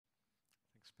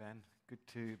Ben. Good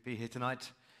to be here tonight.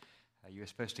 You were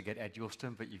supposed to get Ed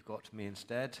Yorston, but you've got me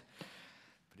instead.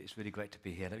 But it's really great to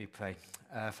be here. Let me pray.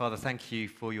 Father, thank you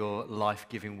for your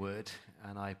life-giving word.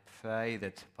 And I pray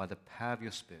that by the power of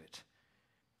your Spirit,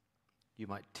 you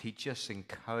might teach us,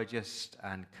 encourage us,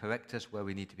 and correct us where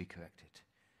we need to be corrected.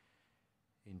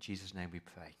 In Jesus' name we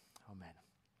pray.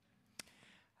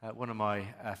 Amen. One of my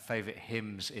favorite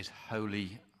hymns is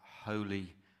Holy,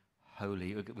 Holy,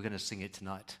 Holy. We're going to sing it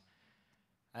tonight.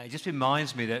 It just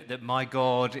reminds me that my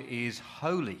God is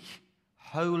holy.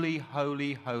 Holy,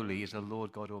 holy, holy is the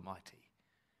Lord God Almighty.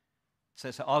 So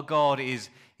our God is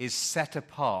set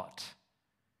apart.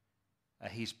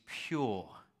 He's pure.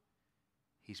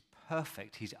 He's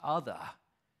perfect. He's other.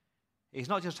 He's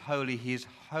not just holy, he is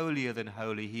holier than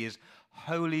holy. He is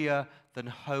holier than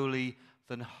holy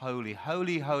than holy.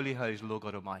 Holy, holy, holy is the Lord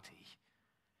God Almighty.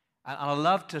 And I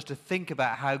love just to think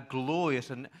about how glorious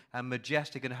and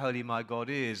majestic and holy my God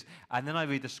is. And then I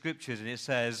read the scriptures and it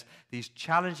says these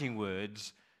challenging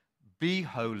words, be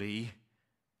holy,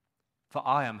 for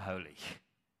I am holy.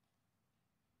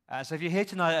 So if you're here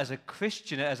tonight as a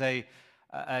Christian, as a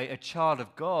child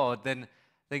of God, then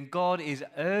God is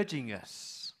urging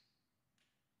us.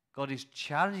 God is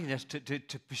challenging us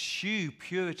to pursue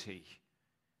purity,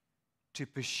 to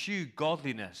pursue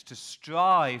godliness, to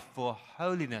strive for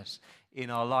holiness in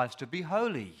our lives, to be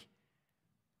holy,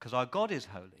 because our God is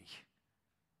holy.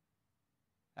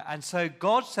 And so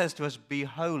God says to us, be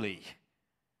holy.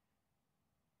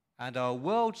 And our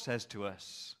world says to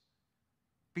us,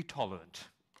 be tolerant.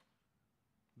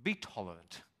 Be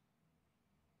tolerant.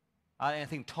 I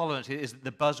think tolerance is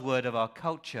the buzzword of our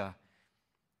culture.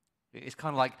 It's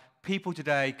kind of like people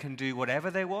today can do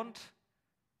whatever they want,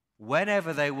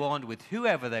 whenever they want, with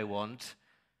whoever they want,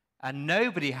 and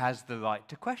nobody has the right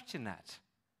to question that.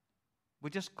 We're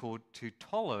just called to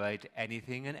tolerate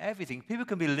anything and everything. People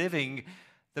can be living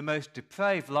the most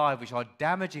depraved life, which are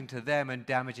damaging to them and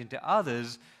damaging to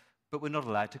others, but we're not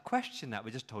allowed to question that. We're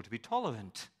just told to be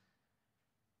tolerant.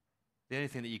 The only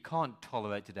thing that you can't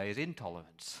tolerate today is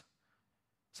intolerance.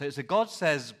 So God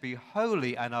says, be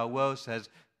holy, and our world says,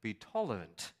 be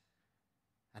tolerant.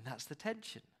 And that's the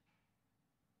tension.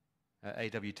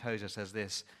 A.W. Tozer says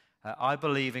this, I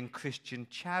believe in Christian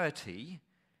charity,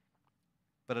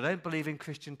 but I don't believe in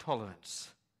Christian tolerance.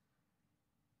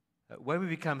 When we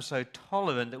become so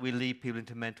tolerant that we lead people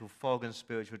into mental fog and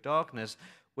spiritual darkness,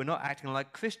 we're not acting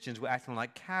like Christians, we're acting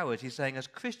like cowards. He's saying as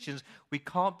Christians, we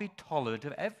can't be tolerant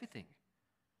of everything.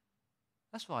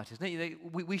 That's right, isn't it?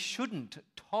 We shouldn't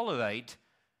tolerate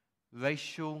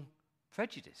racial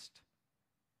prejudice.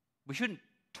 We shouldn't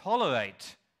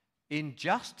tolerate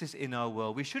injustice in our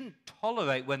world. We shouldn't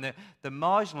tolerate when the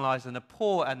marginalized and the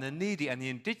poor and the needy and the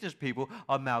indigenous people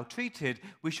are maltreated.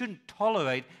 We shouldn't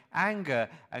tolerate anger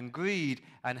and greed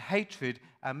and hatred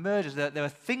and murders. There are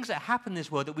things that happen in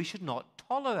this world that we should not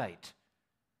tolerate.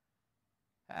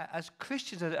 As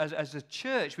Christians, as a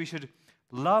church, we should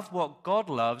love what God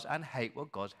loves and hate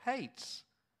what God hates.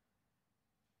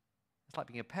 It's like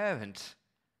being a parent.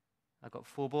 I've got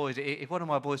 4 boys. If one of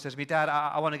my boys says to me, Dad,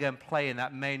 I want to go and play in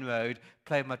that main road,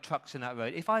 play with my trucks in that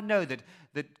road, if I know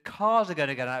that cars are going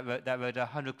to go down that road at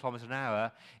 100 kilometers an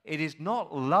hour, it is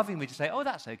not loving me to say, oh,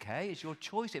 that's okay, it's your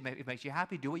choice, it makes you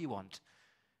happy, do what you want.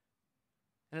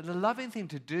 And the loving thing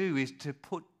to do is to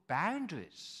put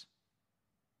boundaries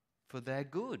for their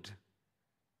good.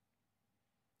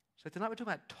 So tonight we're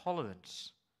talking about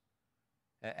tolerance.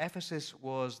 Ephesus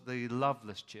was the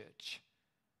loveless church.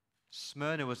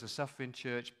 Smyrna was the suffering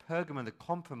church, Pergamum the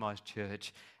compromised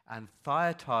church, and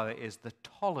Thyatira is the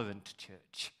tolerant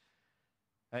church.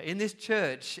 In this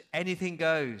church, anything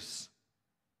goes.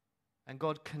 And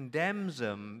God condemns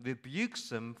them, rebukes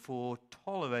them for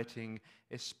tolerating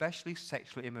especially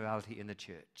sexual immorality in the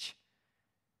church.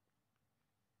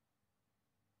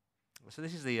 So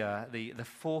this is the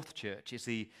fourth church. It's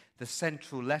the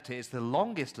central letter. It's the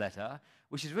longest letter,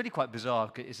 which is really quite bizarre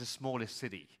because it's the smallest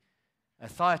city.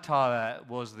 Thyatira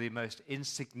was the most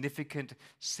insignificant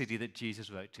city that Jesus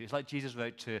wrote to. It's like Jesus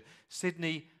wrote to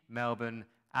Sydney, Melbourne,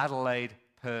 Adelaide,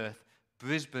 Perth,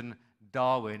 Brisbane,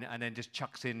 Darwin, and then just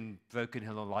chucks in Broken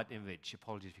Hill or Lightning Ridge.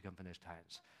 Apologies if you come from those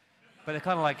towns. But they're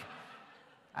kind of like,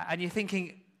 and you're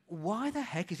thinking, why the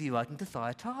heck is he writing to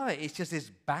Thyatira? It's just this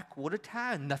backwater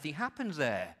town. Nothing happens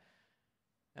there.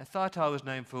 Thyatira was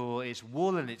known for its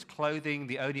wool and its clothing.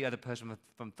 The only other person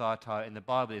from Thyatira in the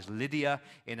Bible is Lydia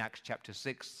in Acts chapter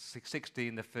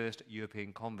 16, the first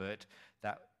European convert,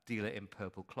 that dealer in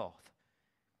purple cloth.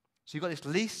 So you've got this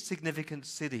least significant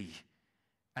city,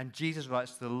 and Jesus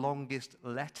writes the longest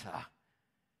letter.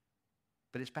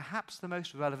 But it's perhaps the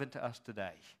most relevant to us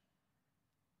today.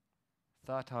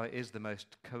 Thyatira is the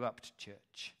most corrupt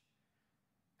church,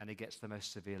 and it gets the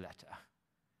most severe letter.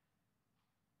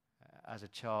 As a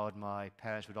child, my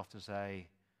parents would often say,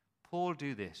 Paul,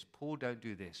 do this. Paul, don't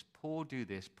do this. Paul, do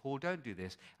this. Paul, don't do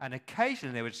this. And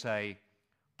occasionally they would say,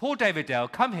 Paul David Dale,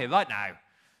 come here right now.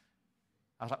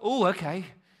 I was like, oh, okay.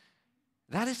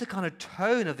 That is the kind of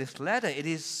tone of this letter. It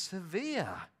is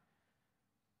severe.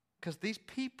 Because these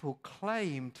people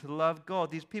claim to love God.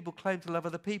 These people claim to love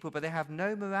other people, but they have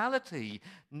no morality,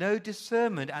 no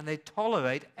discernment, and they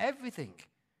tolerate everything.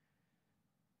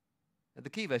 The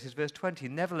key verse is verse 20.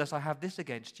 Nevertheless, I have this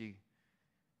against you.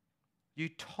 You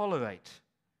tolerate,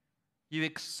 you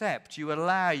accept, you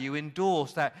allow, you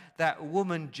endorse that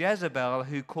woman Jezebel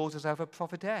who calls herself a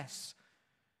prophetess.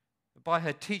 By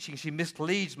her teaching, she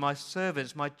misleads my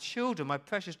servants, my children, my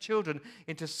precious children,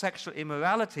 into sexual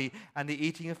immorality and the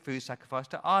eating of food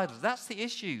sacrificed to idols. That's the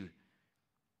issue.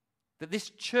 That this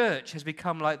church has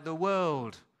become like the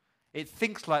world. It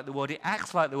thinks like the world, it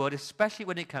acts like the world, especially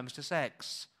when it comes to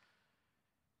sex.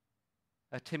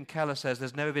 Tim Keller says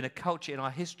there's never been a culture in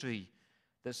our history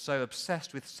that's so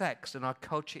obsessed with sex than our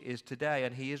culture is today,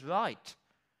 and he is right.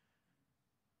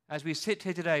 As we sit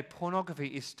here today, pornography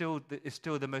is still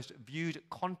the most viewed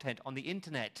content on the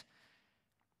internet.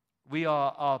 We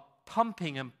are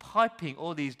pumping and piping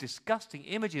all these disgusting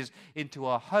images into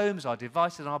our homes, our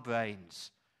devices, and our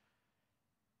brains.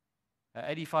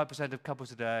 85% of couples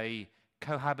today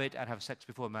cohabit and have sex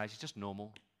before marriage. It's just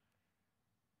normal.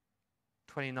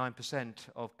 29%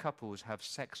 of couples have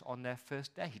sex on their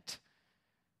first date.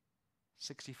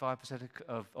 65%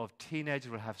 of teenagers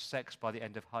will have sex by the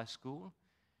end of high school.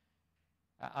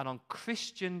 And on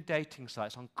Christian dating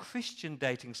sites,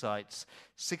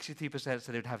 63% said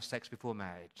they would have sex before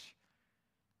marriage.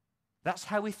 That's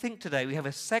how we think today. We have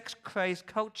a sex-crazed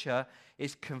culture.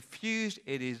 It's confused.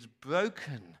 It is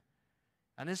broken.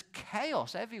 And there's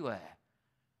chaos everywhere.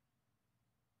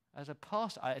 As a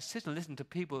pastor, I sit and listen to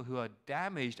people who are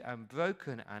damaged and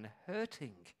broken and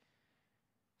hurting.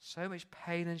 So much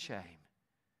pain and shame.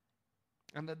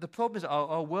 And the problem is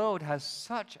our world has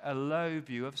such a low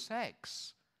view of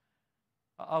sex.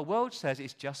 Our world says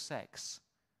it's just sex.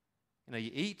 You know,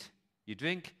 you eat, you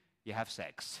drink, you have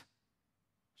sex.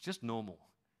 It's just normal.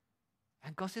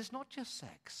 And God says it's not just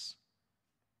sex.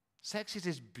 Sex is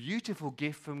this beautiful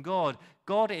gift from God.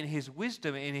 God, in his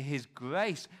wisdom, in his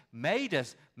grace, made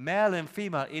us male and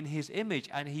female in his image,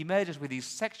 and he made us with these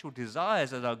sexual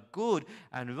desires that are good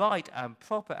and right and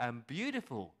proper and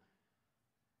beautiful.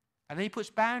 And then he puts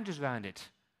boundaries around it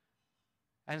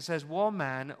and says one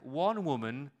man, one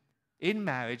woman in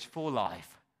marriage for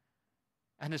life.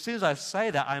 And as soon as I say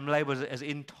that, I'm labeled as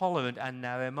intolerant and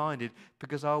narrow-minded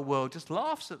because our world just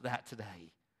laughs at that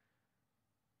today.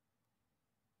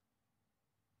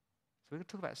 So we're going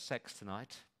to talk about sex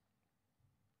tonight.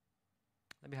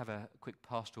 Let me have a quick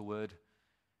pastoral word.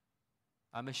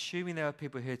 I'm assuming there are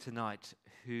people here tonight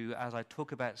who, as I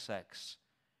talk about sex,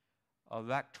 are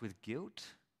racked with guilt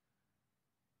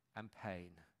and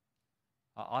pain,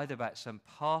 are either about some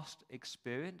past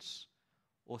experience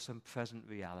or some present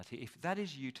reality. If that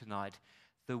is you tonight,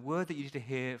 the word that you need to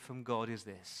hear from God is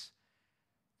this: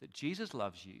 that Jesus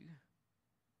loves you,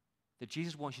 that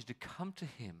Jesus wants you to come to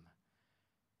him,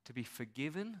 to be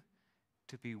forgiven,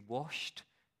 to be washed,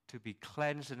 to be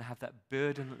cleansed, and have that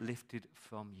burden lifted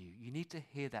from you. You need to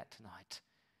hear that tonight.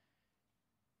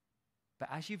 But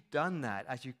as you've done that,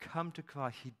 as you come to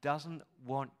Christ, he doesn't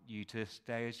want you to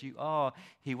stay as you are.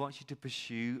 He wants you to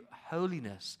pursue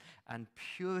holiness and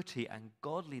purity and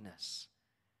godliness.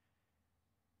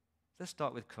 Let's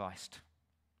start with Christ.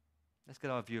 Let's get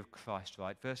our view of Christ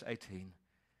right. Verse 18.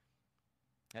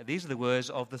 These are the words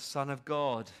of the Son of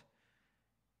God,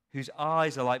 whose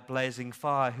eyes are like blazing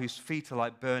fire, whose feet are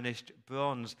like burnished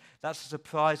bronze. That's a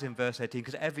surprise in verse 18,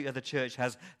 because every other church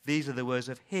has, these are the words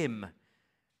of him.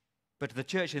 But to the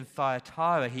church in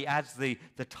Thyatira, he adds the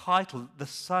title, the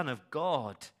Son of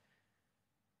God.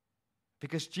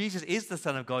 Because Jesus is the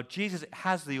Son of God. Jesus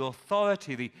has the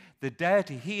authority, the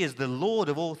deity. He is the Lord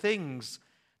of all things.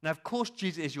 Now, of course,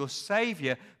 Jesus is your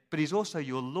Savior, but he's also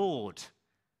your Lord.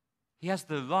 He has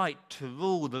the right to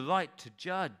rule, the right to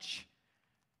judge.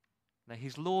 Now,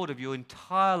 he's Lord of your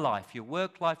entire life, your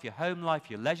work life, your home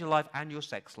life, your leisure life, and your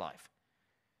sex life.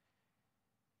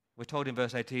 We're told in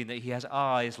verse 18 that he has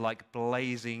eyes like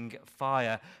blazing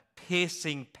fire,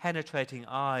 piercing, penetrating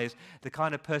eyes, the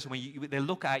kind of person when they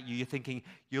look at you, you're thinking,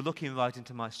 you're looking right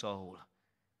into my soul.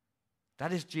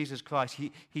 That is Jesus Christ.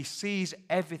 He sees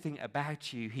everything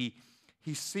about you.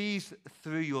 He sees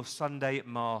through your Sunday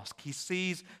mask. He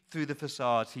sees through the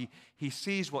facade. He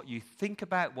sees what you think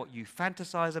about, what you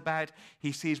fantasize about.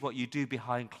 He sees what you do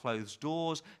behind closed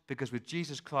doors, because with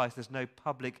Jesus Christ, there's no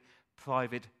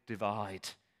public-private divide.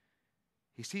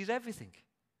 He sees everything.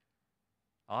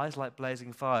 Eyes like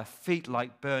blazing fire, feet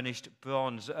like burnished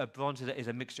bronze. Bronze is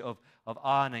a mixture of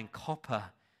iron and copper.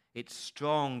 It's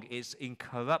strong, it's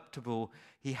incorruptible.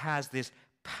 He has this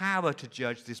power to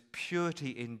judge, this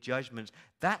purity in judgments.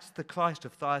 That's the Christ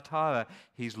of Thyatira.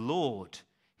 He's Lord.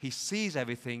 He sees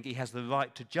everything. He has the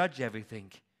right to judge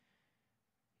everything.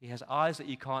 He has eyes that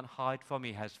you can't hide from.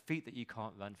 He has feet that you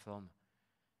can't run from.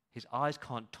 His eyes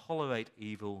can't tolerate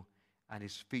evil, and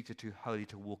his feet are too holy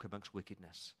to walk amongst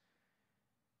wickedness.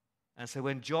 And so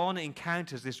when John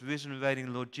encounters this risen and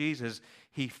reigning Lord Jesus,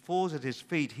 he falls at his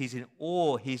feet. He's in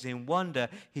awe, he's in wonder,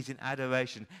 he's in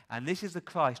adoration. And this is the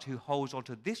Christ who holds on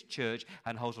to this church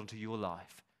and holds on to your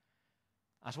life.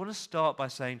 I just want to start by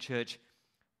saying, church,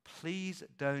 please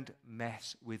don't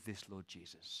mess with this Lord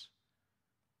Jesus.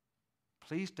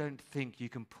 Please don't think you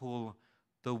can pull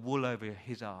the wool over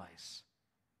his eyes.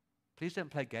 Please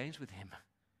don't play games with him.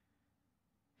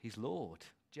 He's Lord,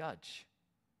 Judge,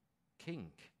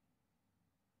 King.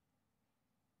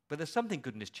 But there's something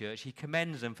good in this church. He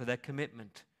commends them for their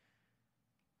commitment.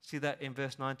 See that in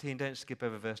verse 19? Don't skip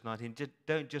over verse 19.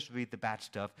 Don't just read the bad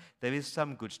stuff. There is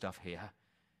some good stuff here.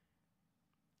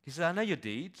 He says, I know your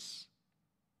deeds.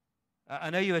 I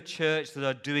know you're a church that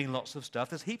are doing lots of stuff.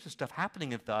 There's heaps of stuff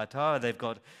happening in Thyatira. They've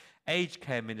got aged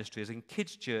care ministries and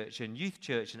kids church and youth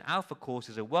church and alpha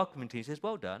courses and welcoming teams. He says,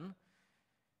 well done.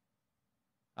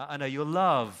 I know your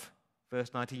love.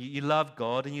 Verse 19, you love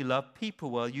God and you love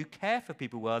people well. You care for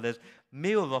people well. There's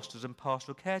meal rosters and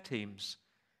pastoral care teams.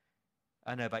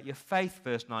 I know about your faith,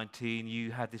 verse 19.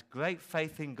 You have this great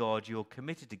faith in God. You're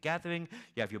committed to gathering.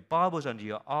 You have your Bibles under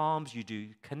your arms. You do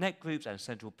connect groups and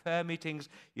central prayer meetings.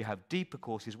 You have deeper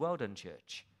courses. Well done,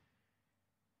 church.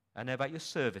 I know about your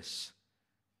service.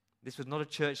 This was not a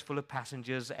church full of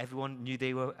passengers. Everyone knew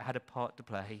they had a part to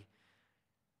play.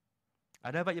 I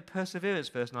know about your perseverance,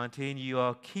 verse 19. You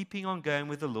are keeping on going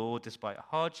with the Lord despite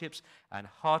hardships and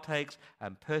heartaches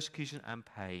and persecution and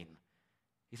pain.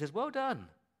 He says, well done.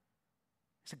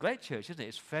 It's a great church, isn't it?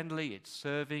 It's friendly, it's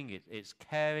serving, it's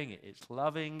caring, it's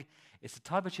loving. It's the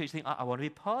type of church you think, I want to be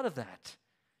part of that.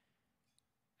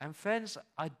 And friends,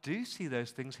 I do see those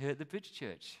things here at the Bridge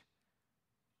Church.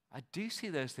 I do see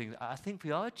those things. I think we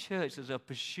are a church that are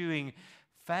pursuing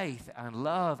faith and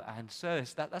love and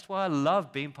service. That's why I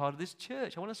love being part of this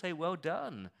church. I want to say, well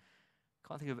done.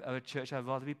 Can't think of a church I'd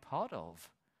rather be part of.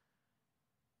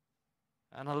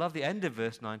 And I love the end of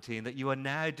verse 19, that you are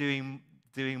now doing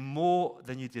more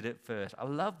than you did at first. I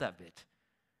love that bit.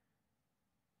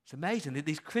 It's amazing that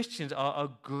these Christians are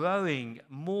growing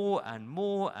more and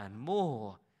more and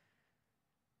more.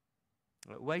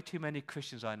 Way too many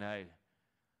Christians I know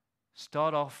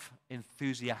start off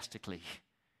enthusiastically,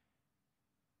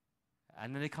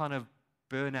 and then they kind of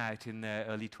burn out in their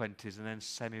early 20s and then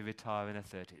semi-retire in their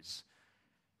 30s.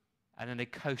 And then they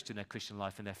coast in their Christian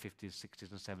life in their 50s,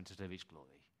 60s, and 70s to reach glory.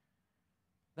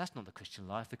 That's not the Christian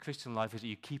life. The Christian life is that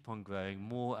you keep on growing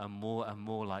more and more and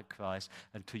more like Christ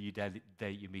until you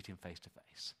you meet him face to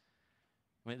face.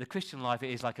 I mean, the Christian life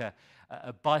is like a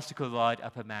bicycle ride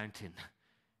up a mountain.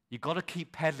 You've got to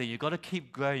keep pedaling. You've got to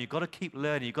keep growing. You've got to keep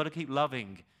learning. You've got to keep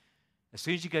loving. As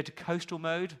soon as you go to coastal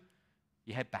mode,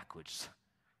 you head backwards.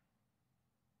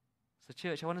 So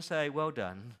church, I want to say, well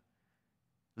done.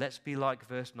 Let's be like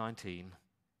verse 19.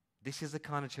 This is the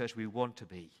kind of church we want to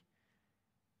be.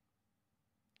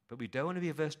 But we don't want to be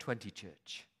a verse 20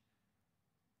 church.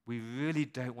 We really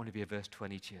don't want to be a verse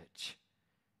 20 church.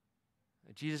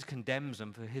 Jesus condemns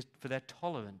them for their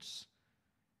tolerance.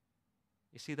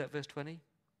 You see that verse 20?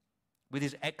 With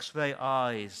his X-ray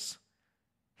eyes,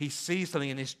 he sees something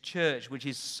in his church which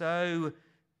is so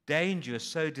dangerous,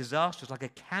 so disastrous, like a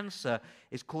cancer.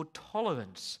 It's called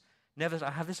tolerance. Never,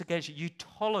 I have this against you. You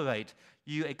tolerate,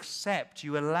 you accept,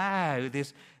 you allow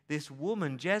this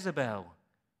woman, Jezebel.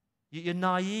 You're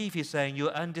naive, he's saying.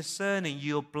 You're undiscerning.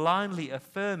 You're blindly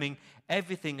affirming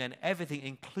everything,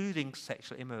 including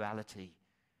sexual immorality.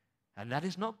 And that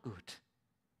is not good.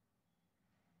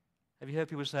 Have you heard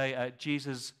people say,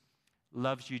 Jesus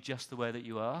loves you just the way that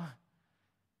you are?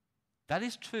 That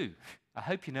is true. I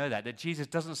hope you know that Jesus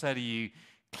doesn't say to you,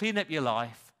 clean up your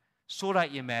life, sort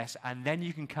out your mess, and then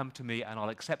you can come to me and I'll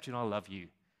accept you and I'll love you.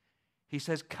 He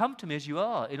says, come to me as you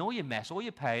are, in all your mess, all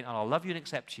your pain, and I'll love you and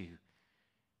accept you.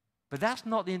 But that's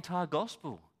not the entire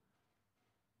gospel.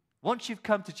 Once you've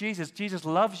come to Jesus, Jesus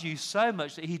loves you so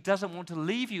much that he doesn't want to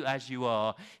leave you as you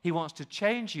are. He wants to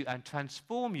change you and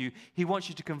transform you. He wants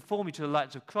you to conform you to the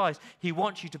likeness of Christ. He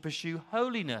wants you to pursue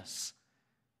holiness.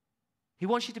 He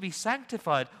wants you to be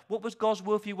sanctified. What was God's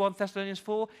will for you, 1 Thessalonians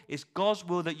 4? It's God's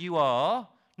will that you are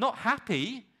not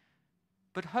happy,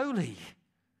 but holy.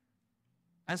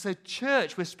 And so,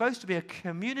 church, we're supposed to be a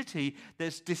community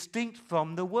that's distinct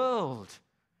from the world.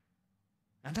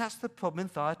 And that's the problem in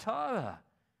Thyatira.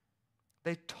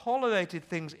 They tolerated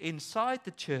things inside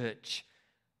the church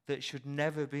that should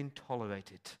never have been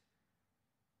tolerated.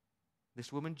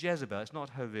 This woman Jezebel, it's not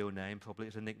her real name, probably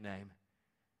it's a nickname.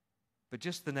 But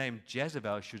just the name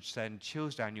Jezebel should send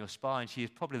chills down your spine. She is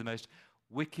probably the most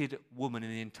wicked woman in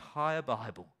the entire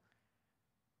Bible.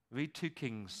 Read 2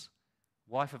 Kings,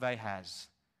 wife of Ahaz.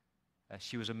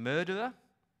 She was a murderer.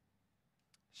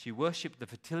 She worshipped the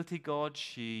fertility god.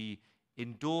 She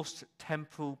endorsed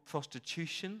temple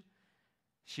prostitution.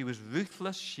 She was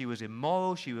ruthless. She was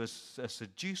immoral. She was a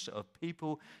seducer of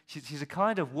people. She's a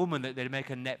kind of woman that they'd make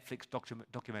a Netflix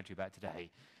documentary about today.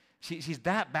 She's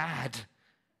that bad.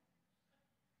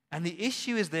 And the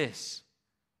issue is this,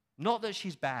 not that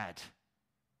she's bad,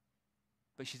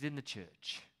 but she's in the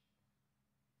church.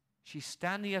 She's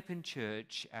standing up in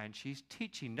church and she's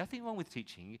teaching. Nothing wrong with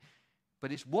teaching,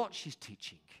 but it's what she's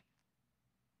teaching.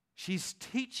 She's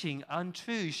teaching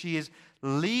untruths. She is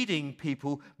leading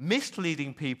people,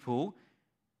 misleading people,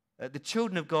 the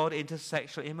children of God, into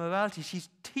sexual immorality. She's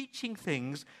teaching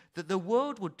things that the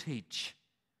world would teach.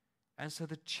 And so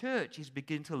the church is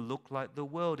beginning to look like the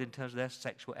world in terms of their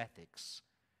sexual ethics.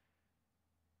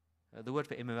 The word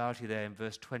for immorality there in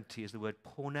verse 20 is the word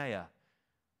porneia,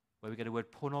 where we get the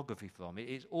word pornography from.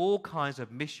 It's all kinds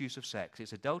of misuse of sex.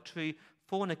 It's adultery,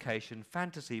 fornication,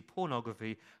 fantasy,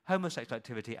 pornography, homosexual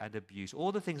activity, and abuse.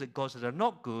 All the things that God says are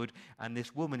not good, and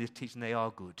this woman is teaching they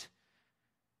are good.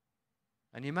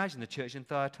 And you imagine the church in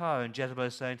Thyatira, and Jezebel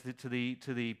is saying to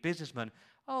the businessman,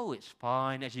 oh, it's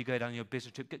fine as you go down your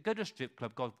business trip. Go to a strip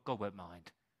club, God won't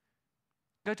mind.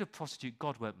 Go to a prostitute,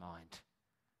 God won't mind.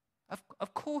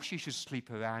 Of course you should sleep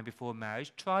around before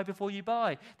marriage. Try before you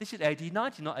buy. This is AD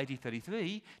 90, not AD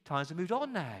 33. Times have moved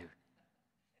on now.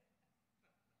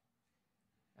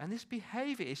 And this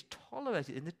behavior is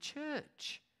tolerated in the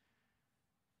church.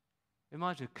 It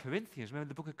reminds me of Corinthians. Remember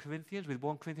the book of Corinthians with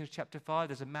 1 Corinthians chapter 5?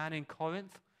 There's a man in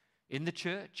Corinth in the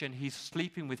church, and he's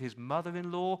sleeping with his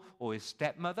mother-in-law or his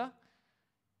stepmother.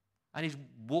 And he's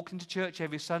walked into church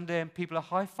every Sunday, and people are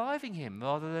high-fiving him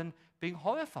rather than being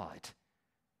horrified.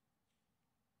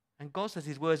 And God says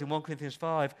his words in 1 Corinthians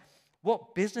 5,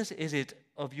 what business is it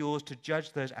of yours to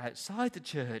judge those outside the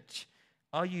church?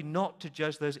 Are you not to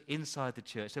judge those inside the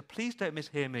church? So please don't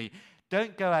mishear me.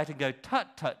 Don't go out and go,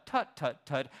 tut, tut, tut, tut,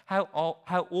 tut. How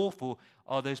awful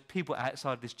are those people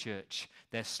outside this church?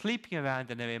 They're sleeping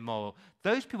around and they're immoral.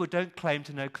 Those people don't claim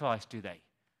to know Christ, do they?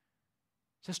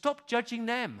 So stop judging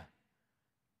them.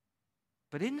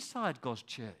 But inside God's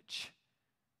church,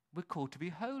 we're called to be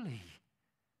holy.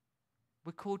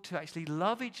 We're called to actually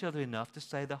love each other enough to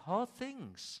say the hard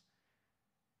things.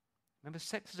 Remember,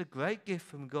 sex is a great gift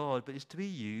from God, but it's to be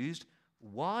used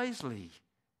wisely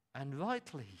and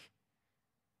rightly.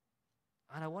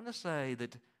 And I want to say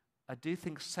that I do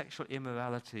think sexual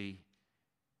immorality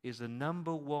is the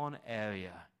number one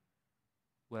area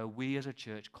where we as a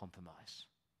church compromise.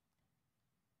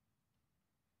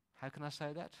 How can I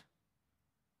say that?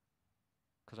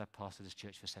 Because I pastored this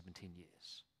church for 17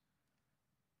 years.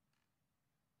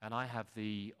 And I have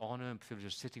the honor and privilege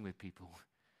of sitting with people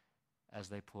as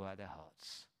they pour out their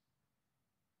hearts.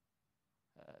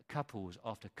 Couples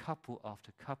after couple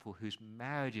after couple whose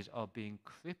marriages are being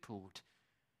crippled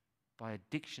by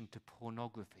addiction to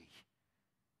pornography.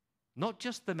 Not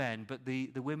just the men, but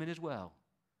the women as well.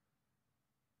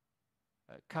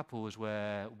 Couples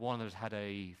where one has had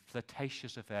a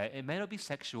flirtatious affair. It may not be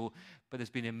sexual, but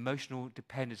there's been emotional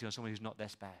dependency on someone who's not their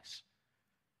spouse.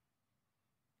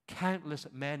 Countless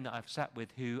men that I've sat with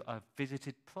who have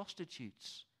visited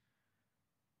prostitutes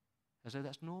as though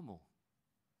that's normal.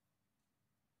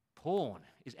 Porn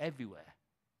is everywhere.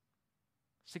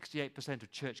 68%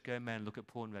 of church-going men look at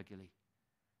porn regularly.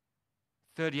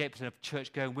 38% of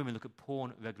church-going women look at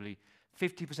porn regularly.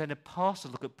 50% of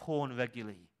pastors look at porn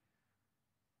regularly.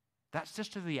 That's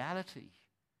just a reality.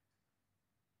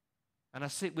 And I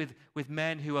sit with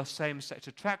men who are same-sex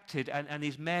attracted, and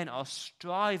these men are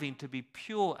striving to be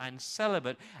pure and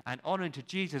celibate and honoring to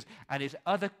Jesus, and it's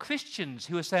other Christians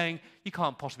who are saying, you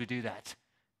can't possibly do that.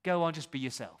 Go on, just be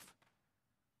yourself.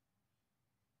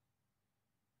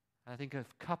 And I think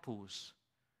of couples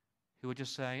who are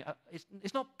just saying,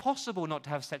 it's not possible not to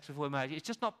have sex before marriage. It's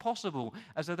just not possible,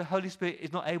 as though the Holy Spirit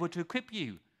is not able to equip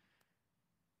you.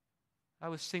 I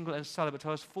was single and celibate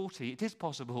until I was 40. It is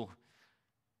possible.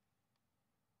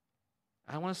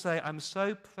 I want to say I'm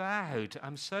so proud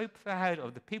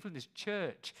of the people in this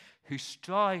church who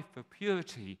strive for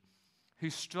purity, who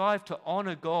strive to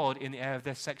honor God in the area of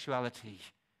their sexuality.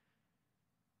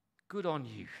 Good on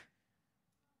you.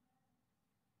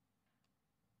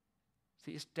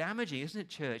 See, it's damaging, isn't it,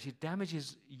 church? It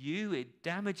damages you, it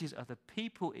damages other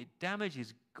people, it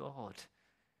damages God.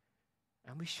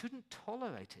 And we shouldn't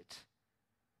tolerate it.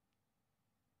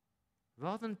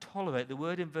 Rather than tolerate, the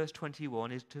word in verse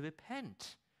 21 is to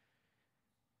repent.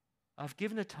 I've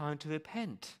given her time to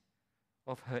repent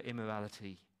of her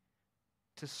immorality,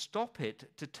 to stop it,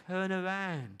 to turn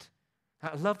around.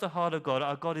 I love the heart of God.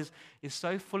 Our God is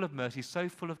so full of mercy, so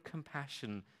full of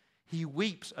compassion. He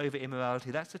weeps over immorality.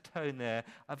 That's the tone there.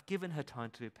 I've given her time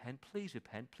to repent. Please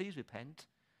repent. Please repent.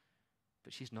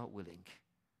 But she's not willing.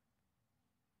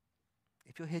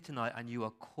 If you're here tonight and you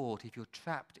are caught, if you're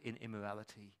trapped in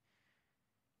immorality,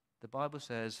 the Bible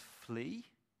says flee.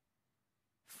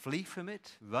 Flee from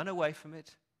it. Run away from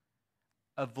it.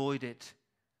 Avoid it.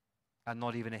 And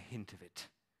not even a hint of it.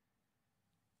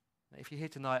 If you're here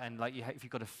tonight and if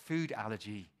you've got a food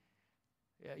allergy,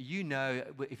 you know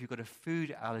if you've got a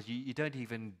food allergy, you don't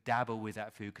even dabble with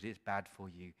that food because it's bad for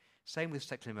you. Same with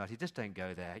sexual immorality. Just don't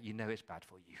go there. You know it's bad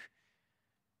for you.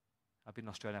 I've been in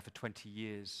Australia now for 20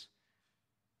 years.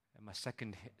 In my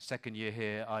second year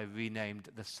here, I renamed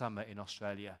the summer in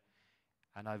Australia.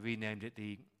 And I renamed it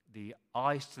the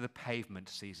ice to the pavement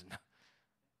season.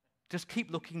 Just keep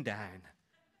looking down.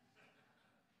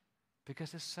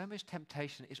 Because there's so much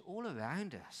temptation. It's all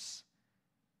around us.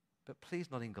 But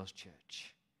please not in God's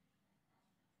church.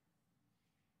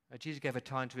 Jesus gave her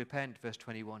time to repent, verse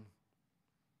 21.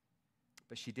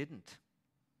 But she didn't.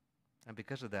 And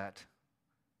because of that,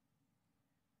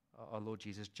 our Lord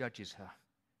Jesus judges her.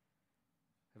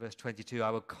 Verse 22, I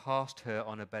will cast her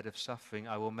on a bed of suffering.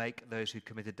 I will make those who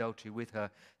commit adultery with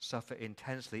her suffer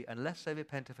intensely unless they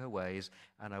repent of her ways,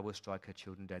 and I will strike her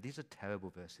children dead. These are terrible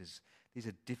verses. These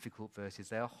are difficult verses.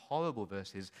 They are horrible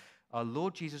verses. Our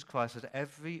Lord Jesus Christ has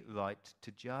every right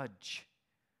to judge.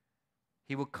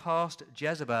 He will cast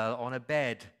Jezebel on a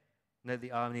bed. Note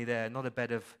the irony there. Not a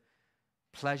bed of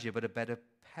pleasure, but a bed of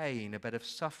pain, a bed of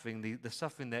suffering. The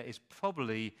suffering there is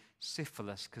probably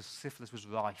syphilis, because syphilis was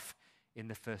rife in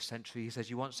the first century. He says,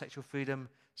 you want sexual freedom?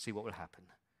 See what will happen.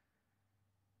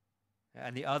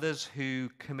 And the others who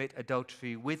commit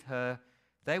adultery with her,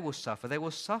 they will suffer. They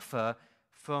will suffer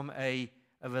from a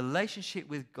relationship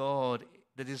with God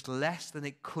that is less than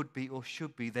it could be or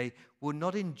should be. They will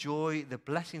not enjoy the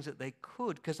blessings that they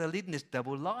could because they're leading this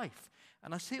double life.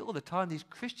 And I see it all the time, these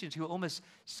Christians who are almost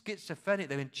schizophrenic.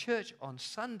 They're in church on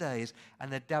Sundays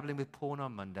and they're dabbling with porn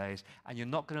on Mondays. And you're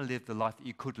not going to live the life that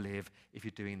you could live if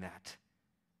you're doing that.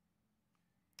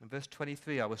 In verse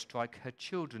 23, I will strike her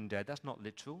children dead. That's not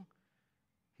literal.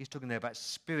 He's talking there about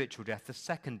spiritual death, the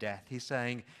second death. He's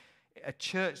saying a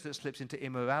church that slips into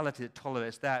immorality, that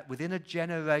tolerates that, within a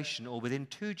generation or within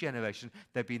 2 generations,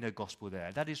 there'd be no gospel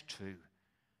there. That is true.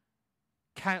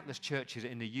 Countless churches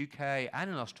in the UK and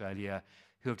in Australia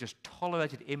who have just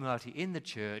tolerated immorality in the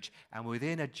church, and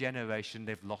within a generation,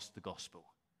 they've lost the gospel.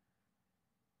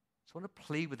 So I want to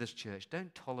plead with this church,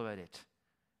 don't tolerate it.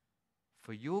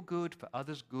 For your good, for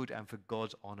others' good, and for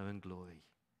God's honor and glory.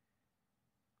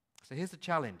 So here's the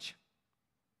challenge.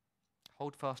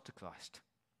 Hold fast to Christ.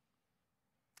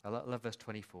 I love verse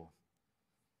 24.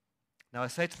 Now I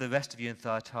say to the rest of you in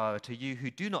Thyatira, to you who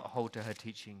do not hold to her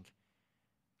teaching,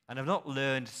 and have not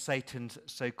learned Satan's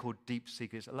so-called deep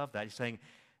secrets. I love that. He's saying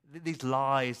these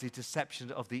lies, these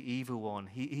deceptions of the evil one.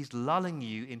 He's lulling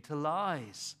you into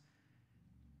lies.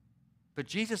 But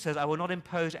Jesus says, I will not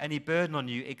impose any burden on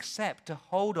you except to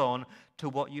hold on to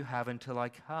what you have until I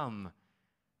come.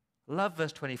 Love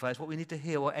verse 25. It's what we need to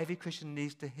hear, what every Christian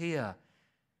needs to hear.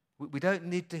 We don't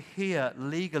need to hear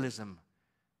legalism.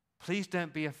 Please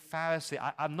don't be a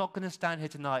Pharisee. I'm not going to stand here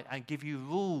tonight and give you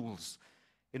rules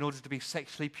in order to be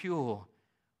sexually pure.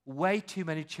 Way too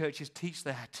many churches teach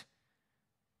that.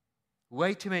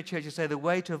 Way too many churches say the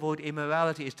way to avoid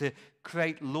immorality is to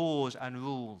create laws and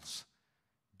rules.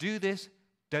 Do this,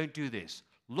 don't do this.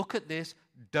 Look at this,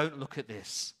 don't look at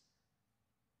this.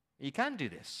 You can do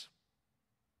this,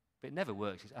 but it never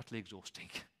works. It's utterly exhausting.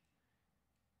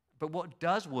 But what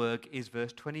does work is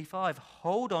verse 25.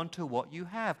 Hold on to what you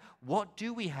have. What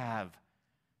do we have?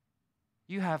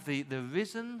 You have the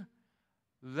risen,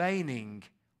 reigning,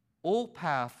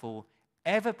 all-powerful,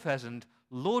 ever-present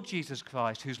Lord Jesus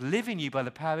Christ, who's living you by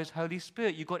the power of his Holy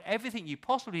Spirit. You've got everything you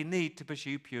possibly need to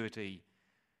pursue purity.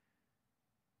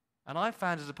 And I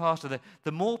found as a pastor that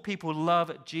the more people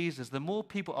love Jesus, the more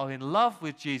people are in love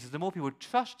with Jesus, the more people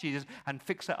trust Jesus and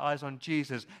fix their eyes on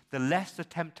Jesus, the less the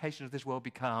temptations of this world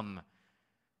become.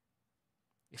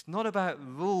 It's not about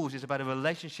rules, it's about a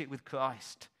relationship with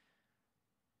Christ.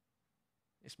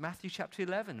 It's Matthew chapter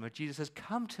 11 where Jesus says,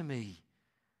 come to me.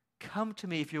 Come to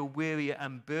me if you're weary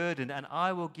and burdened, and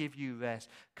I will give you rest.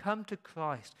 Come to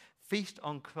Christ. Feast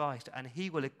on Christ, and he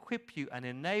will equip you and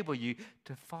enable you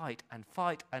to fight and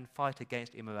fight and fight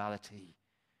against immorality.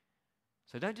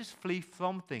 So don't just flee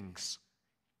from things,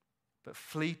 but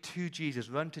flee to Jesus.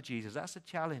 Run to Jesus. That's the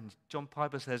challenge. John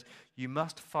Piper says, you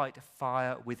must fight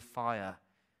fire with fire.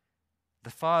 The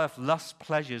fire of lust's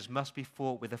pleasures must be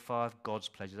fought with the fire of God's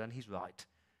pleasures, and he's right.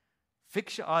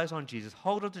 Fix your eyes on Jesus,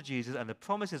 hold on to Jesus, and the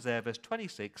promise is there, verse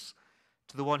 26,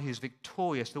 to the one who's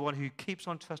victorious, the one who keeps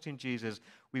on trusting Jesus.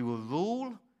 We will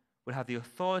rule, we'll have the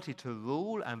authority to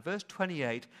rule, and verse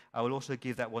 28, I will also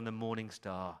give that one the morning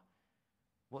star.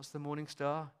 What's the morning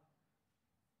star?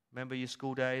 Remember your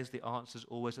school days, the answer's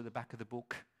always at the back of the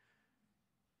book.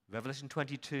 Revelation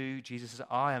 22, Jesus says,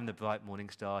 I am the bright morning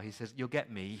star. He says, you'll get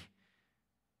me.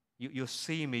 You'll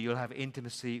see me, you'll have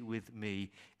intimacy with me.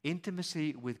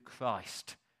 Intimacy with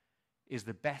Christ is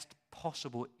the best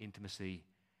possible intimacy,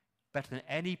 better than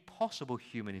any possible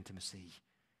human intimacy.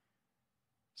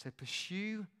 So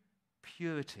pursue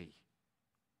purity.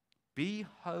 Be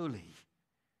holy.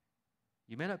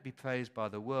 You may not be praised by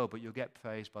the world, but you'll get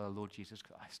praised by the Lord Jesus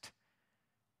Christ.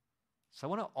 So I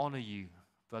want to honor you,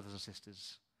 brothers and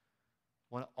sisters.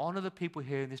 I want to honor the people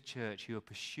here in this church who are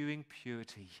pursuing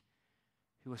purity,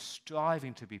 who are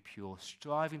striving to be pure,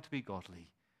 striving to be godly.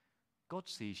 God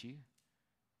sees you.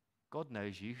 God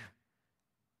knows you.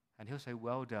 And he'll say,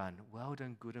 well done,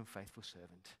 good and faithful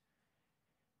servant.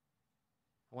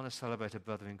 I want to celebrate a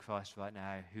brother in Christ right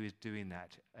now who is doing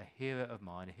that, a hero of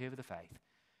mine, a hero of the faith,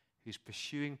 who's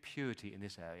pursuing purity in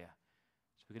this area.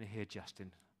 So we're going to hear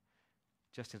Justin.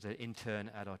 Justin's an intern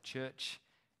at our church,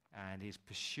 and he's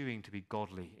pursuing to be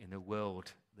godly in a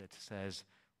world that says,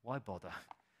 why bother?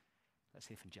 Let's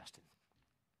hear from Justin.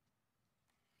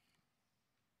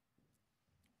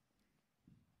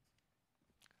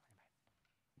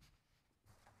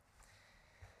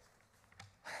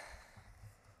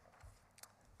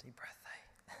 Deep breath,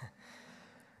 eh?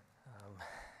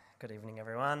 Good evening,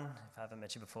 everyone. If I haven't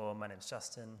met you before, my name's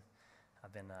Justin.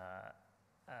 I've been a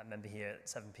member here at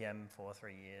 7 p.m. for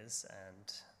 3 years,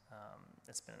 and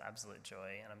it's been an absolute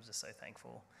joy, and I'm just so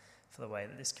thankful for the way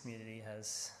that this community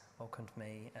has welcomed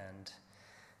me, and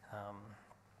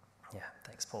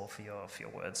thanks, Paul, for your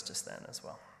words just then as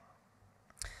well.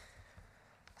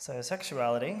 So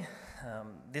sexuality,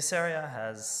 this area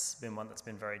has been one that's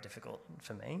been very difficult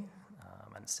for me,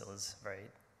 and still is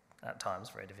at times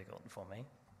very difficult for me.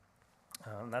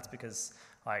 That's because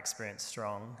I experience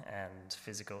strong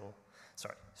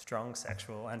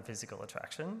sexual and physical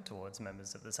attraction towards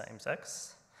members of the same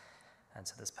sex. And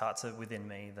so there's parts within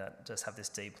me that just have this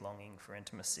deep longing for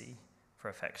intimacy, for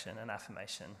affection and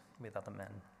affirmation with other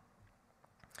men.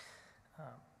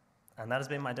 And that has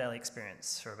been my daily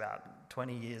experience for about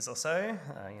 20 years or so,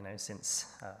 since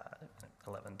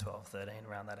 11, 12, 13,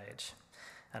 around that age.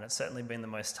 And it's certainly been the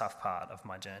most tough part of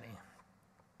my journey.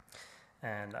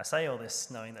 And I say all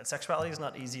this knowing that sexuality is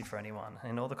not easy for anyone.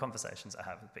 In all the conversations I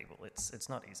have with people, it's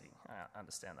not easy. I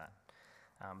understand that.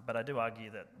 But I do argue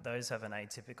that those who have an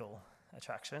atypical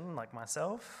attraction, like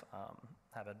myself,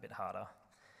 have it a bit harder.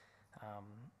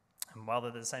 And while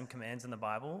they're the same commands in the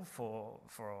Bible for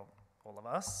all of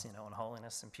us, on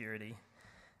holiness and purity,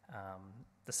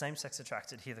 the same-sex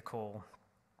attracted hear the call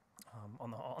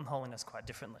on holiness quite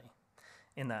differently,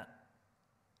 in that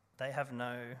they have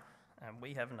no, and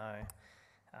we have no,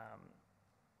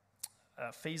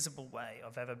 feasible way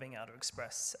of ever being able to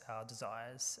express our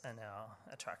desires and our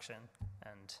attraction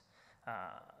and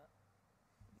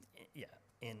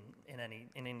in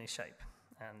any shape.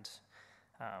 And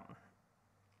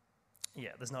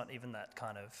there's not even that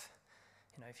kind of,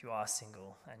 if you are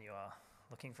single and you are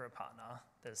looking for a partner,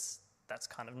 that's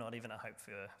kind of not even a hope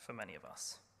for many of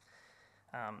us.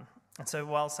 And so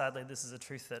while sadly this is a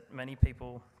truth that many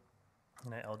people,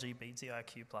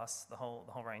 LGBTIQ+, the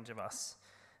whole range of us,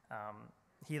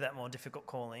 hear that more difficult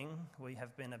calling, we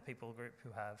have been a people group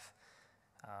who have,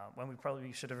 when we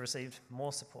probably should have received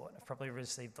more support, have probably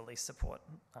received the least support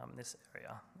in this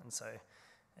area. And so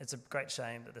it's a great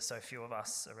shame that there's so few of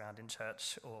us around in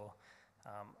church or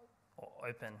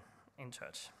open in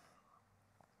church.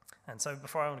 And so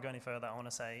before I want to go any further, I want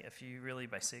to say a few really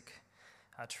basic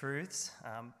truths.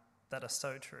 that are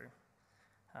so true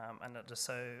and are just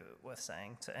so worth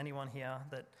saying to anyone here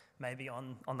that may be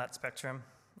on that spectrum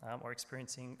or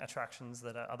experiencing attractions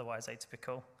that are otherwise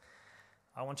atypical.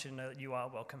 I want you to know that you are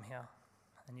welcome here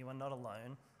and you are not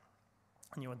alone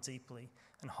and you are deeply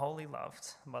and wholly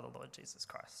loved by the Lord Jesus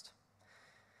Christ.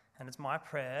 And it's my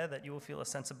prayer that you will feel a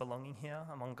sense of belonging here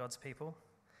among God's people,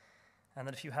 and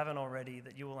that if you haven't already,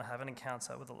 that you will have an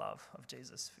encounter with the love of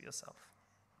Jesus for yourself.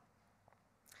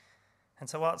 And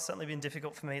so while it's certainly been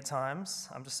difficult for me at times,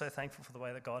 I'm just so thankful for the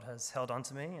way that God has held on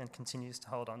to me and continues to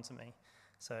hold on to me.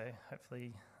 So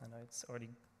hopefully, I know it's already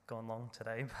gone long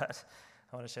today, but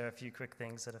I want to share a few quick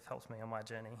things that have helped me on my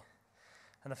journey.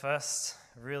 And the first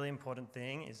really important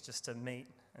thing is just to meet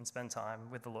and spend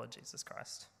time with the Lord Jesus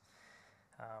Christ.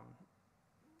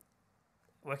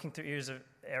 Working through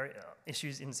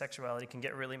issues in sexuality can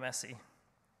get really messy.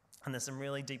 And there's some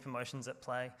really deep emotions at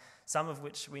play, some of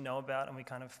which we know about and we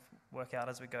kind of work out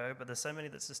as we go, but there's so many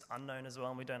that's just unknown as well,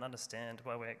 and we don't understand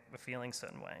why we're feeling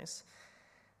certain ways.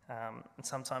 And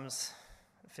sometimes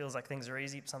it feels like things are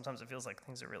easy, sometimes it feels like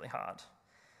things are really hard.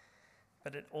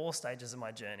 But at all stages of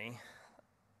my journey,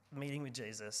 meeting with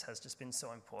Jesus has just been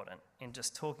so important in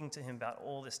just talking to him about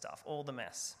all this stuff, all the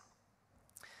mess.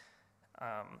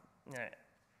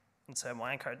 And so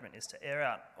my encouragement is to air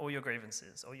out all your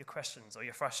grievances, all your questions, all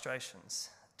your frustrations.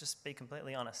 Just be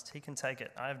completely honest. He can take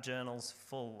it. I have journals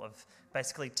full of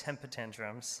basically temper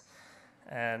tantrums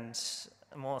and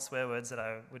more swear words that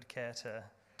I would care to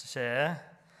share.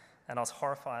 And I was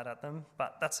horrified at them,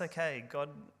 but that's okay. God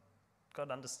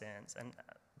understands, and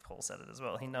Paul said it as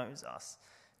well. He knows us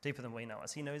deeper than we know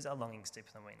us. He knows our longings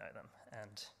deeper than we know them.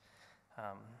 And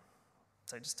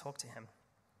so just talk to him.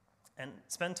 And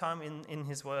spend time in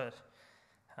his word.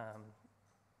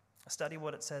 Study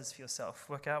what it says for yourself.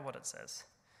 Work out what it says.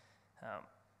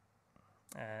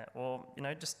 Or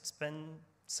just spend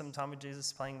some time with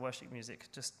Jesus playing worship music.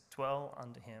 Just dwell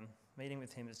under him. Meeting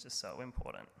with him is just so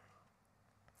important.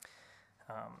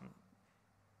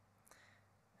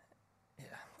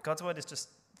 God's word is just,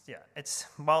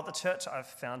 while the church I've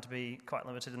found to be quite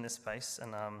limited in this space,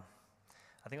 and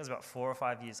I think it was about 4 or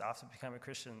 5 years after becoming a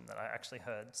Christian that I actually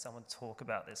heard someone talk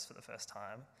about this for the first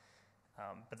time.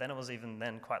 But then it was even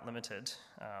then quite limited.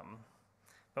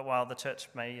 But while the church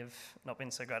may have not been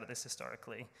so great at this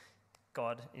historically,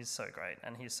 God is so great,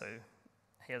 and he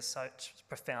has such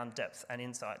profound depth and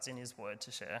insights in his word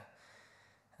to share.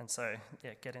 And so,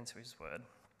 get into his word.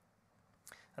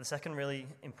 And the second really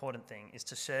important thing is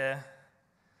to share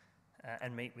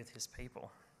and meet with his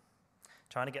people.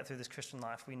 Trying to get through this Christian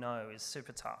life we know is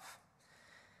super tough.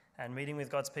 And meeting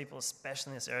with God's people,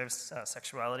 especially in this area of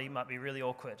sexuality, might be really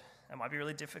awkward. It might be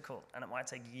really difficult, and it might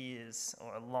take years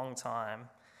or a long time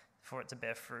for it to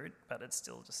bear fruit, but it's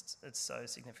still it's so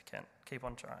significant. Keep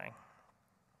on trying.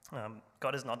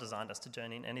 God has not designed us to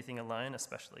journey in anything alone,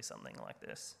 especially something like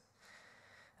this.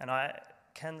 And I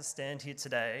can stand here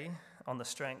today on the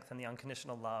strength and the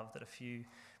unconditional love that a few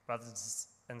brothers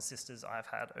and sisters I've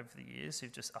had over the years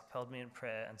who've just upheld me in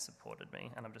prayer and supported me,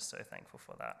 and I'm just so thankful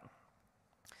for that.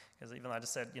 Because even though I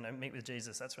just said, meet with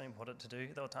Jesus, that's really important to do.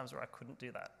 There were times where I couldn't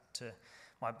do that.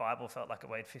 My Bible felt like it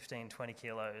weighed 15, 20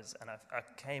 kilos, and I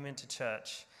came into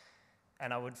church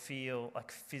and I would feel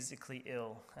like physically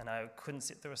ill, and I couldn't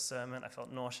sit through a sermon. I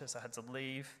felt nauseous. I had to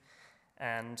leave,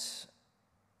 and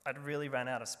I'd really ran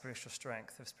out of spiritual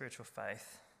strength, of spiritual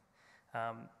faith.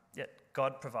 Yet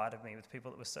God provided me with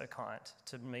people that were so kind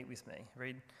to meet with me,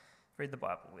 read the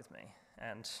Bible with me,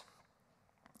 and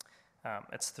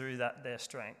it's through their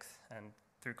strength and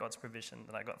through God's provision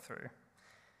that I got through.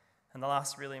 And the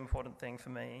last really important thing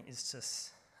for me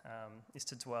is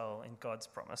to dwell in God's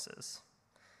promises.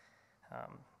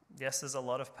 Yes, there's a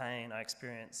lot of pain I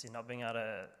experience in not being able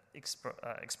to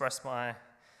express my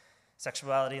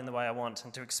sexuality in the way I want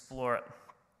and to explore it.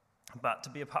 But to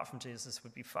be apart from Jesus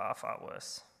would be far, far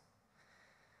worse.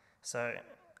 So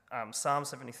Psalm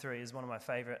 73 is one of my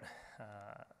favorite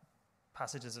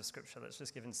passages of Scripture that's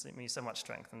just given me so much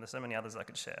strength, and there's so many others I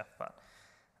could share, but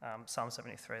Psalm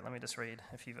 73, let me just read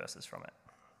a few verses from it.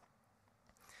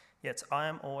 Yet I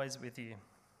am always with you.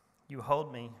 You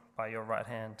hold me by your right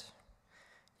hand.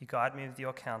 You guide me with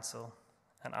your counsel,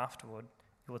 and afterward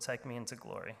you will take me into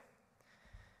glory.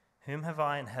 Whom have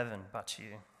I in heaven but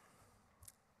you?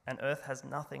 And earth has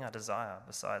nothing I desire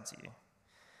besides you.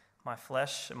 My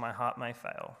flesh and my heart may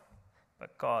fail,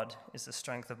 but God is the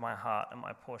strength of my heart and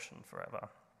my portion forever.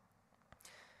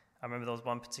 I remember there was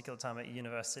one particular time at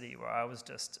university where I was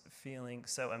just feeling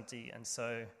so empty and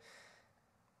so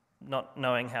not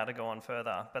knowing how to go on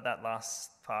further. But that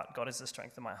last part, God is the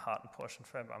strength of my heart and portion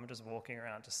forever, I'm just walking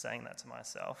around just saying that to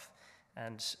myself.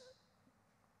 And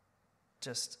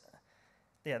just,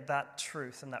 that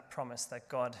truth and that promise that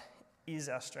God is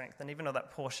our strength. And even though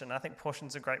that portion, I think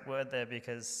portion's a great word there,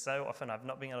 because so often I've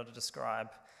not been able to describe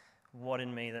what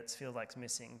in me that feels like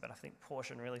missing, but I think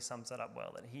portion really sums that up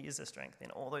well, that he is a strength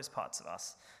in all those parts of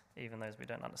us, even those we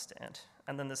don't understand.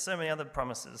 And then there's so many other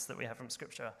promises that we have from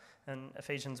Scripture, and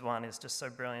Ephesians 1 is just so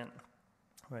brilliant,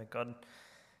 where God,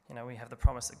 we have the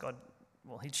promise that God,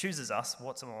 he chooses us,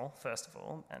 what's more, first of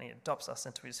all, and he adopts us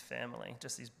into his family,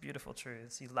 just these beautiful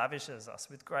truths. He lavishes us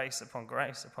with grace upon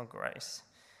grace upon grace.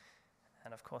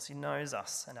 And of course, he knows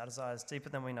us and our desires deeper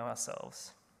than we know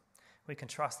ourselves. We can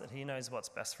trust that he knows what's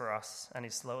best for us, and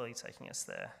he's slowly taking us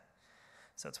there.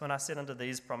 So it's when I sit under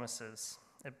these promises,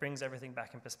 it brings everything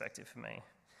back in perspective for me.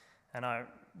 And I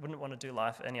wouldn't want to do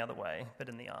life any other way but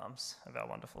in the arms of our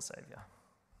wonderful Saviour.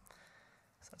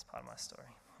 So that's part of my story.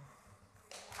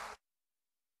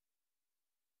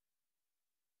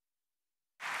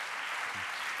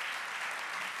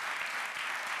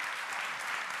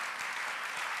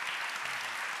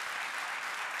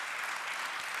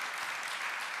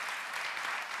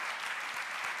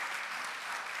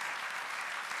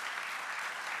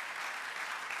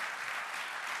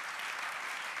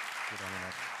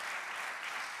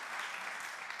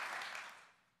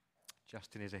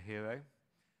 Justin is a hero,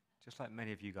 just like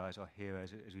many of you guys are heroes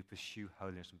as we pursue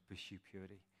holiness and pursue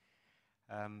purity.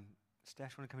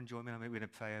 Steph, want to come and join me? We're going to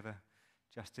pray over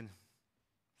Justin.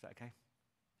 Is that okay?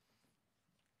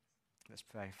 Let's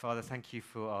pray. Father, thank you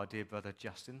for our dear brother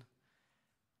Justin.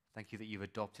 Thank you that you've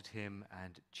adopted him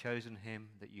and chosen him,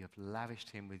 that you have lavished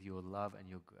him with your love and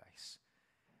your grace.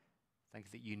 Thank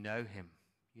you that you know him.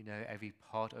 You know every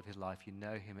part of his life. You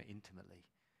know him intimately.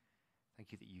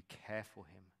 Thank you that you care for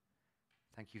him.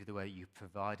 Thank you for the way that you've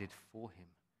provided for him.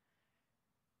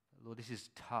 But Lord, this is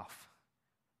tough.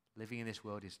 Living in this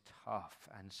world is tough.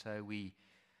 And so we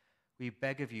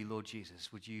beg of you, Lord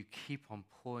Jesus, would you keep on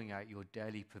pouring out your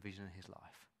daily provision in his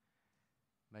life?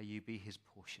 May you be his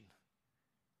portion.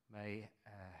 May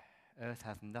earth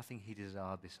have nothing he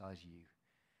desires besides you.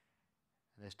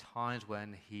 And there's times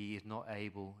when he is not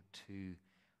able to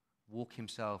walk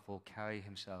himself or carry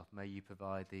himself. May you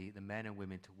provide the men and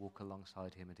women to walk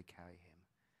alongside him and to carry him.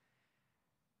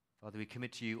 Father, we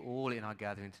commit to you all in our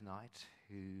gathering tonight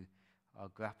who are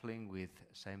grappling with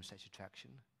same-sex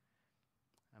attraction.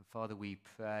 And Father, we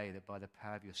pray that by the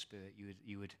power of your Spirit,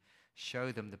 you would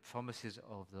show them the promises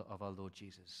of our Lord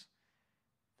Jesus,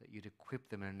 that you'd equip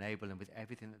them and enable them with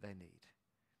everything that they need.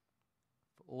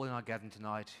 For all in our gathering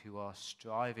tonight who are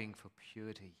striving for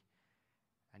purity,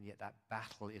 and yet that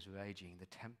battle is raging, the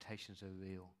temptations are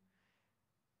real,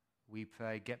 we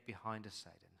pray, get behind us,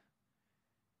 Satan.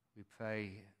 We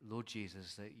pray, Lord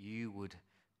Jesus, that you would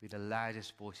be the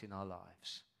loudest voice in our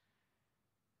lives,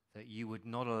 that you would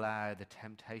not allow the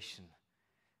temptation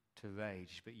to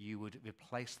rage, but you would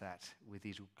replace that with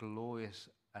these glorious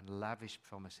and lavish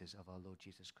promises of our Lord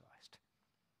Jesus Christ.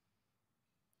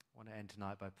 I want to end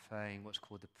tonight by praying what's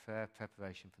called the prayer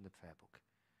preparation from the prayer book.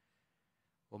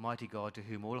 Almighty God, to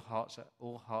whom all hearts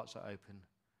are open,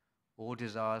 all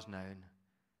desires known,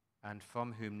 and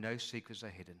from whom no secrets are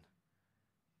hidden,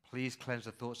 please cleanse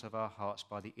the thoughts of our hearts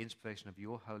by the inspiration of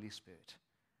your Holy Spirit,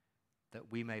 that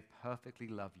we may perfectly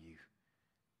love you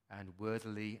and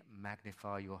worthily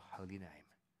magnify your holy name.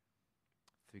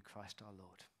 Through Christ our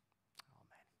Lord.